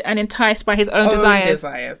lured and enticed by his own desires.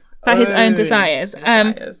 By his own desires.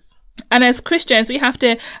 And as Christians, we have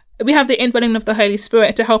the indwelling of the Holy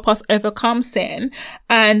Spirit to help us overcome sin.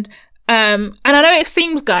 And I know it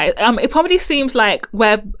seems, guys, it probably seems like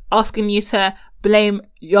we're asking you to blame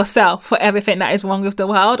yourself for everything that is wrong with the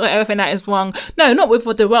world, or everything that is wrong. No, not with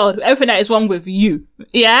the world. Everything that is wrong with you.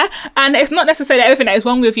 Yeah. And it's not necessarily everything that is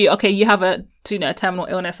wrong with you. Okay, you have a terminal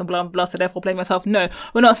illness and blah, blah, blah, so therefore blame yourself. No,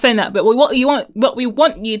 we're not saying that. But what we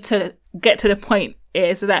want you to get to the point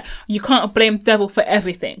is that you can't blame the devil for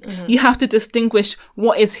everything. You have to distinguish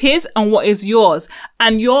what is his and what is yours.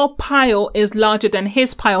 And your pile is larger than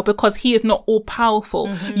his pile because he is not all powerful.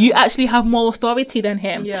 You actually have more authority than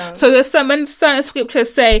him. So there's certain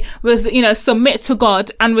scriptures say, submit to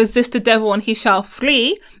God and resist the devil and he shall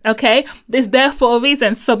flee. Okay, there's therefore a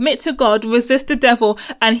reason. Submit to God, resist the devil,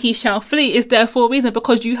 and he shall flee is therefore a reason,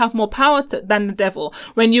 because you have more power than the devil.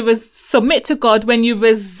 When you submit to God, when you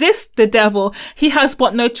resist the devil, he has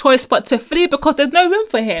but no choice but to flee, because there's no room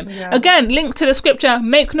for him. Again, linked to the scripture,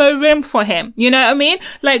 make no room for him. You know what I mean?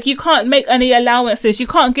 Like, you can't make any allowances. You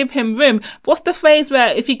can't give him room. What's the phrase where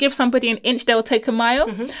if you give somebody an inch, they'll take a mile?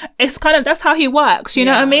 It's kind of, that's how he works. You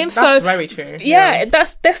know what I mean? That's very true. Yeah,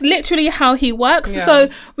 that's literally how he works. So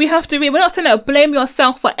we have to we're not saying that blame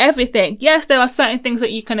yourself for everything. Yes, there are certain things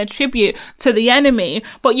that you can attribute to the enemy,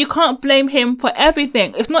 but you can't blame him for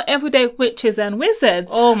everything. It's not everyday witches and wizards.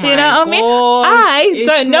 Oh my, you know what I mean? I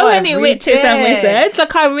don't know any witches and wizards.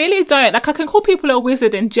 Like, I really don't. Like, I can call people a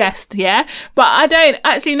wizard in jest, yeah, but I don't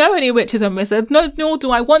actually know any witches and wizards. Nor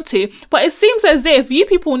do I want to. But it seems as if you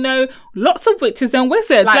people know lots of witches and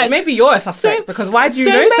wizards. Like maybe you're a suspect, because why do you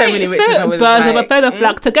know so many witches and wizards? Birds of a feather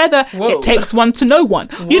flock together. It takes one to know one.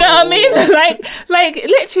 You know what I mean? like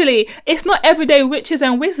literally, it's not everyday witches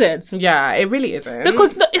and wizards. Yeah, it really isn't.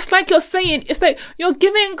 Because it's like you're saying, it's like you're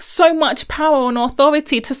giving so much power and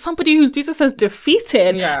authority to somebody who Jesus has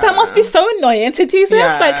defeated. That must be so annoying to Jesus.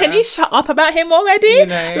 Like, can you shut up about him already? You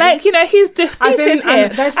know? Like, he's defeated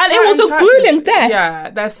him. And it was a grueling death.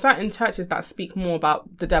 Yeah, there's certain churches that speak more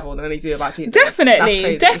about the devil than they do about Jesus.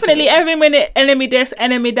 Definitely. Every minute, enemy this,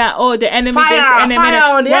 enemy that, or the enemy this, enemy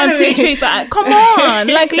that. 1, 2, 3, 4. Come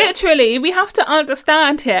on. Like, literally, we have to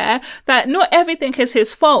understand here that not everything is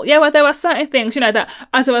his fault. Yeah, well, there are certain things, that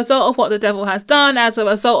as a result of what the devil has done, as a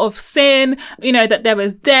result of sin, that there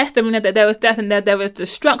is death, and we know that there is death and that there is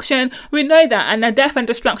destruction. We know that. And the death and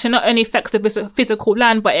destruction not only affects the physical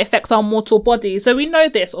land, but it affects our mortal body. So we know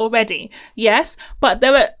this already. Yes. But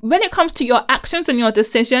when it comes to your actions and your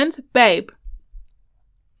decisions, babe,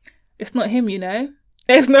 it's not him,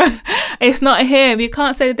 It's not him. You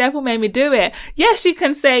can't say the devil made me do it. Yes, you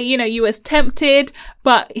can say, you was tempted,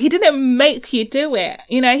 but he didn't make you do it.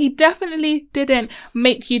 He definitely didn't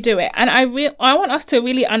make you do it. And I want us to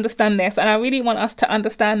really understand this. And I really want us to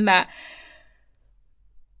understand that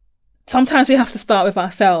sometimes we have to start with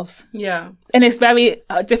ourselves. Yeah. And it's very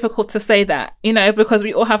difficult to say that, you know, because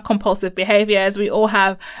we all have compulsive behaviors. We all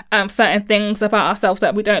have certain things about ourselves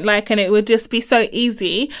that we don't like. And it would just be so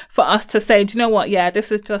easy for us to say, do you know what? Yeah,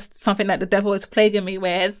 this is just something that the devil is plaguing me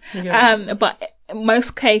with. Yeah. But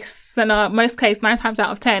most case, 9 times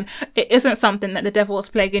out of 10, it isn't something that the devil is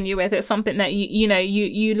plaguing you with. It's something that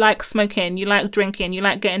you like smoking, you like drinking, you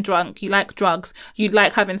like getting drunk, you like drugs, you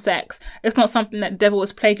like having sex. It's not something that the devil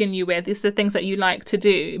is plaguing you with. These are things that you like to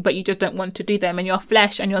do, but you just don't want to do them. And your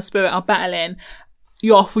flesh and your spirit are battling.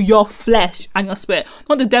 Your flesh and your spirit,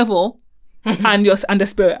 not the devil. and the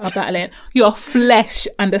spirit are battling. Your flesh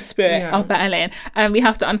and the spirit are battling. And we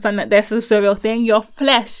have to understand that this is the real thing. Your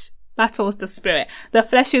flesh battles the spirit. The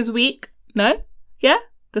flesh is weak. No? Yeah?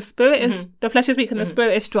 The spirit is, the flesh is weak and the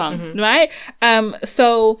spirit is strong. Right?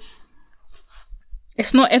 So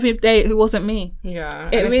it's not every day it wasn't me. Yeah.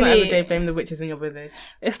 It's really, not every day blame the witches in your village.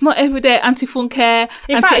 It's not every day anti-Funke,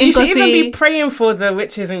 in fact, you should even be praying for the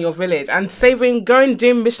witches in your village and going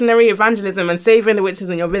doing missionary evangelism and saving the witches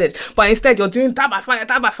in your village. But instead you're doing that by fire,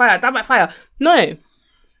 that by fire, that by fire. No.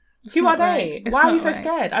 Who are they? Why are you so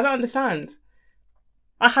scared? I don't understand.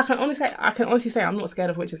 I can honestly say I'm not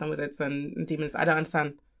scared of witches and wizards and demons. I don't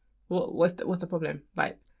understand. What's the problem?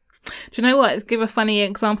 Like, do you know what? Let's give a funny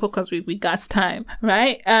example because we got time,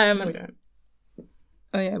 right? No, we don't.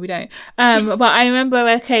 Oh yeah, we don't. But I remember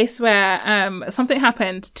a case where something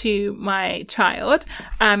happened to my child.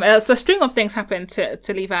 So a string of things happened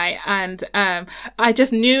to Levi, and I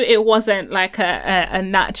just knew it wasn't like a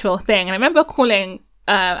natural thing. And I remember calling.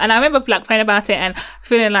 And I remember like praying about it and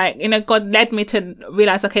feeling like, you know, God led me to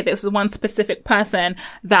realize, okay, this is one specific person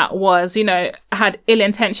that was, you know, had ill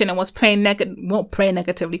intention and was won't pray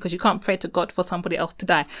negatively, because you can't pray to God for somebody else to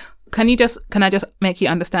die. Can I just make you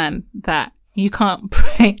understand that you can't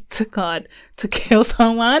pray to God to kill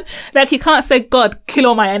someone? Like, you can't say, God, kill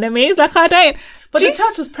all my enemies. Like, I don't. But the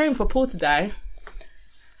church was praying for Paul to die.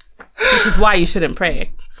 Which is why you shouldn't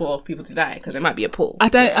pray for people to die, because there might be a Paul. I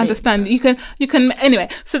don't understand. You can anyway.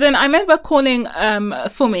 So then I remember calling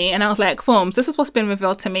Fumi, and I was like, Fums, this is what's been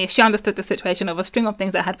revealed to me. She understood the situation of a string of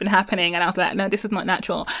things that had been happening, and I was like, no, this is not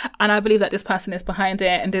natural, and I believe that this person is behind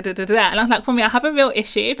it, and da-da-da-da. And I was like, Fumi, I have a real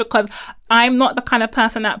issue, because I'm not the kind of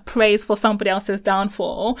person that prays for somebody else's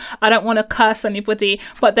downfall. I don't want to curse anybody,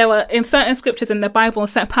 but there were, in certain scriptures in the Bible,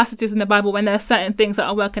 certain passages in the Bible, when there are certain things that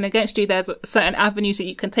are working against you, there's certain avenues that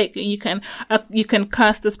you can take. You can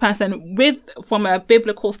curse this person from a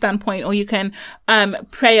biblical standpoint, or you can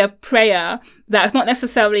pray a prayer that's not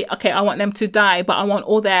necessarily, okay, I want them to die, but I want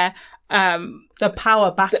all their the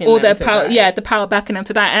power backing them to die. The power backing them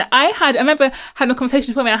to die. And I remember having a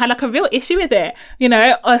conversation with me. I had like a real issue with it, you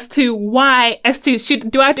know, as to do I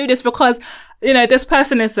do this because, you know, this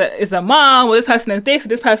person is a mom, or this person is this, or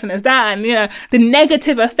this person is that, and, you know, the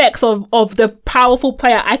negative effects of the powerful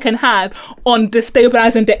prayer I can have on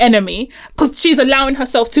destabilizing the enemy, because she's allowing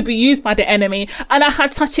herself to be used by the enemy. And I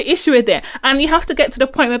had such an issue with it. And you have to get to the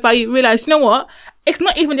point whereby you realize, you know what? It's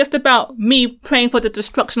not even just about me praying for the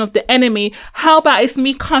destruction of the enemy. How about it's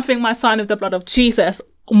me covering my son with the blood of Jesus?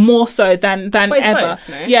 More so than ever. Both,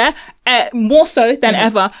 no? Yeah. More so than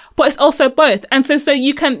ever. But it's also both. And so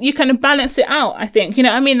you can balance it out, I think. You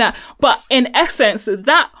know what I mean? But in essence,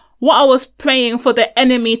 what I was praying for the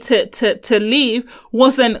enemy to leave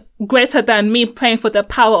wasn't greater than me praying for the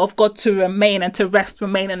power of God to remain and to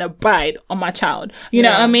remain and abide on my child. You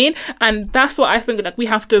know what I mean? And that's what I think, like, we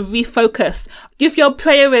have to refocus. If your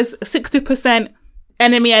prayer is 60%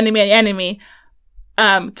 enemy, 20%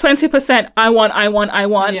 I want,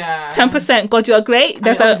 yeah. 10% God, you're great.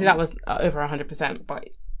 Obviously that was over 100%, but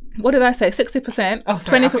what did I say? 60%,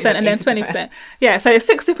 20%, and then 80%. 20%. Yeah, so it's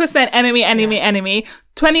 60% enemy,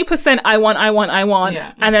 20% I want,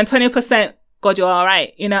 yeah. And then 20% God, you're all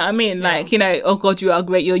right. You know what I mean? Yeah. Like, you know, oh God, you are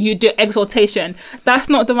great. You do exaltation. That's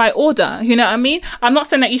not the right order. You know what I mean? I'm not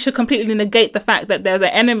saying that you should completely negate the fact that there's an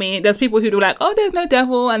enemy. There's people who do like, oh, there's no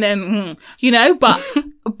devil, and then, you know, but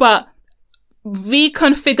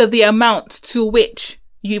reconfigure the amount to which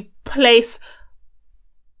you place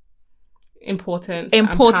importance and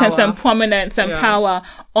prominence and power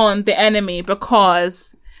on the enemy,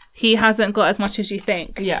 because he hasn't got as much as you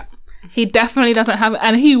think. Yeah. He definitely doesn't have it,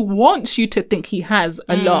 and he wants you to think he has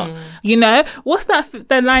a lot. You know, what's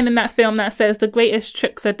the line in that film that says the greatest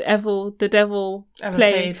trick the devil ever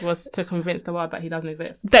played was to convince the world that he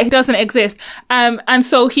doesn't exist. And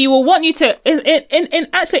so he will want you to in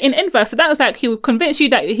inverse. So that was like, he will convince you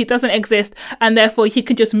that he doesn't exist, and therefore he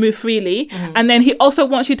can just move freely. And then he also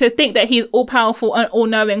wants you to think that he's all powerful and all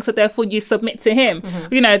knowing, so therefore you submit to him.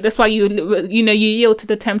 You know, that's why you yield to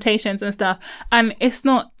the temptations and stuff. And it's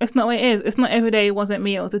not what it is. It's not every day it wasn't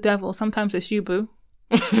me, it was the devil. Sometimes it's you, boo.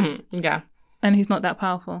 Yeah. And he's not that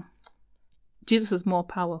powerful. Jesus is more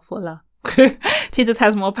powerful. Jesus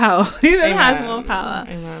has more power. Jesus has more power.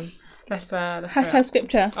 Amen. Let's hashtag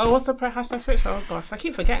scripture. Oh, what's the hashtag scripture? Oh gosh, I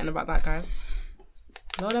keep forgetting about that, guys.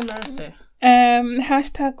 Lord have mercy.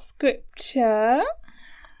 Hashtag scripture.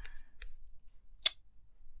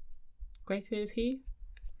 Greater is he.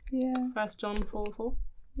 Yeah. 1 John 4:4.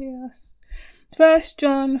 Yes. 1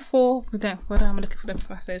 John 4. Hold on, I'm looking for the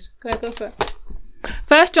passage. Go for it.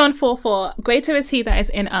 1 John 4:4. Greater is he that is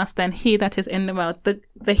in us than he that is in the world.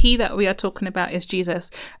 The he that we are talking about is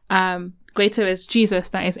Jesus. Greater is Jesus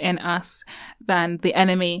that is in us than the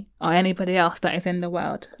enemy or anybody else that is in the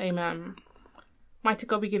world. Amen. Mighty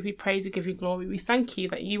God, we give you praise, we give you glory. We thank you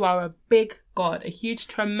that you are a big God, a huge,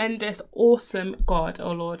 tremendous, awesome God,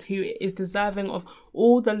 oh Lord, who is deserving of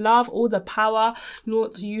all the love, all the power.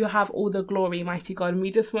 Lord, you have all the glory, mighty God. And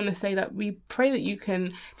we just want to say that we pray that you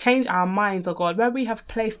can change our minds, oh God, where we have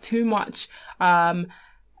placed too much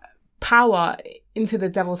power into the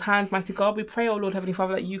devil's hands, mighty God. We pray, oh Lord, Heavenly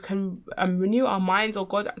Father, that you can renew our minds, oh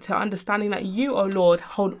God, to understanding that you, oh Lord,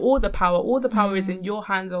 hold all the power. All the power is in your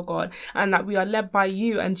hands, oh God, and that we are led by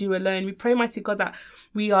you and you alone. We pray, mighty God, that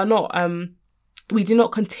we are not we do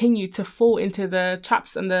not continue to fall into the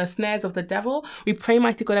traps and the snares of the devil. We pray,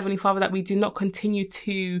 mighty God, Heavenly Father, that we do not continue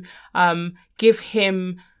to give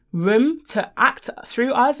him room to act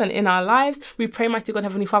through us and in our lives. We pray, mighty God,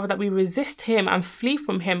 Heavenly Father, that we resist him and flee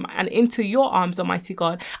from him and into your arms, Almighty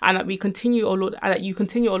God, and that we continue, oh Lord, and that you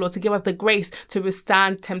continue, oh Lord, to give us the grace to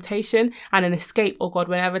withstand temptation and an escape, oh God,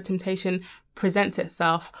 whenever temptation presents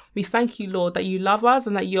itself. We thank you, Lord, that you love us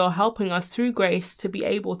and that you are helping us through grace to be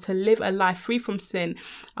able to live a life free from sin,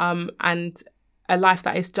 and a life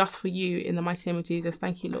that is just for you, in the mighty name of Jesus.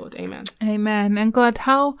 Thank you, Lord. Amen. Amen. And God,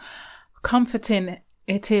 how comforting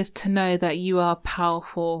it is to know that you are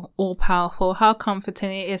powerful, all powerful. How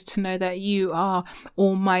comforting it is to know that you are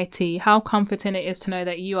almighty. How comforting it is to know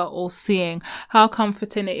that you are all seeing. How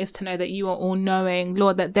comforting it is to know that you are all knowing.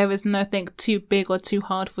 Lord, that there is nothing too big or too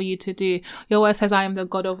hard for you to do. Your word says, I am the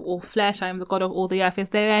God of all flesh. I am the God of all the earth. Is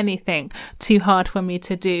there anything too hard for me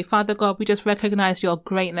to do? Father God, we just recognize your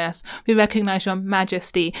greatness. We recognize your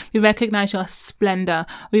majesty. We recognize your splendor.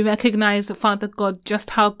 We recognize, Father God, just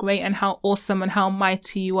how great and how awesome and how mighty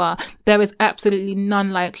you are. There is absolutely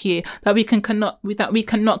none like you, that we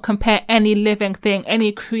cannot compare any living thing,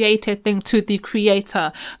 any created thing to the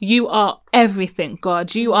creator. You are everything,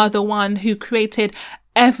 God. You are the one who created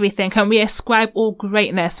everything, and we ascribe all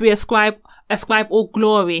greatness. We ascribe all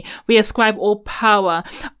glory. We ascribe all power.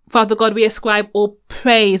 Father God, we ascribe all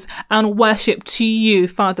praise and worship to you,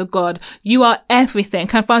 Father God. You are everything.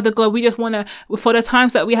 And Father God, we just want to, for the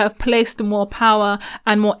times that we have placed more power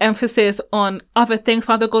and more emphasis on other things,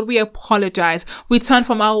 Father God, we apologize. We turn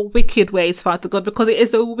from our wicked ways, Father God, because it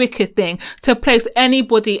is a wicked thing to place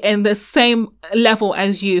anybody in the same level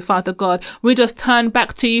as you, Father God. We just turn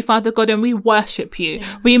back to you, Father God, and we worship you.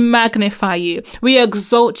 Yeah. We magnify you. We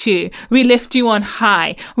exalt you. We lift you on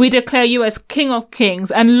high. We declare you as King of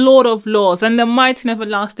Kings and Lord of Lords and the mighty and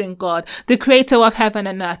everlasting God, the creator of heaven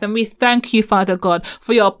and earth. And we thank you, Father God,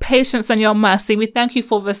 for your patience and your mercy. We thank you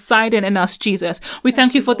for residing in us, Jesus. We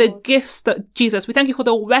thank you for the gifts that, Jesus, we thank you for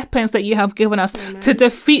the weapons that you have given us to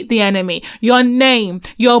defeat the enemy. Your name,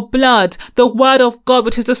 your blood, the word of God,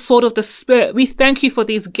 which is the sword of the Spirit. We thank you for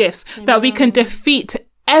these gifts that we can defeat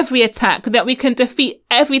every attack, that we can defeat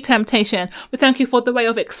every temptation. We thank you for the way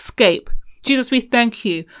of escape. Jesus, we thank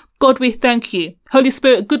you. God, we thank you. Holy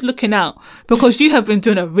Spirit, good looking out, because you have been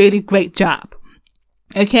doing a really great job.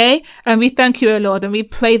 Okay? And we thank you, O Lord, and we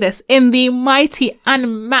pray this in the mighty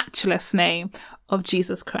and matchless name of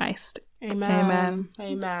Jesus Christ. Amen. Amen.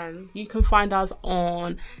 Amen. You can find us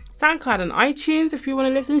on SoundCloud and iTunes if you want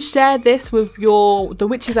to listen. Share this with the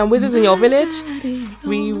witches and wizards in your village.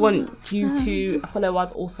 We want you to follow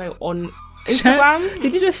us also on Instagram.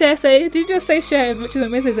 Did you just say share with witches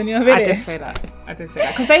and wizards in your village? I did say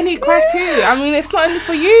that because they need Christ too. I mean, it's not only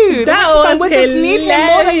for you. That was hilarious. Need him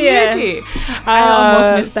more than you do. I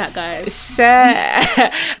almost missed that, guys.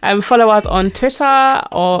 Share and follow us on Twitter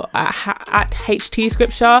or at HT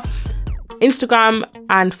Scripture, Instagram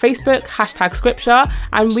and Facebook #Scripture,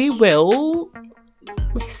 and we will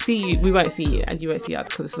see you. We won't see you, and you won't see us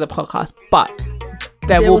because this is a podcast. But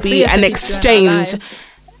there will be an exchange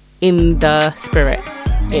in the spirit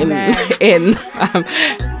in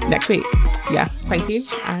next week. Yeah, thank you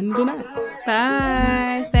and good night.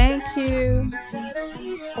 Bye. Thank you.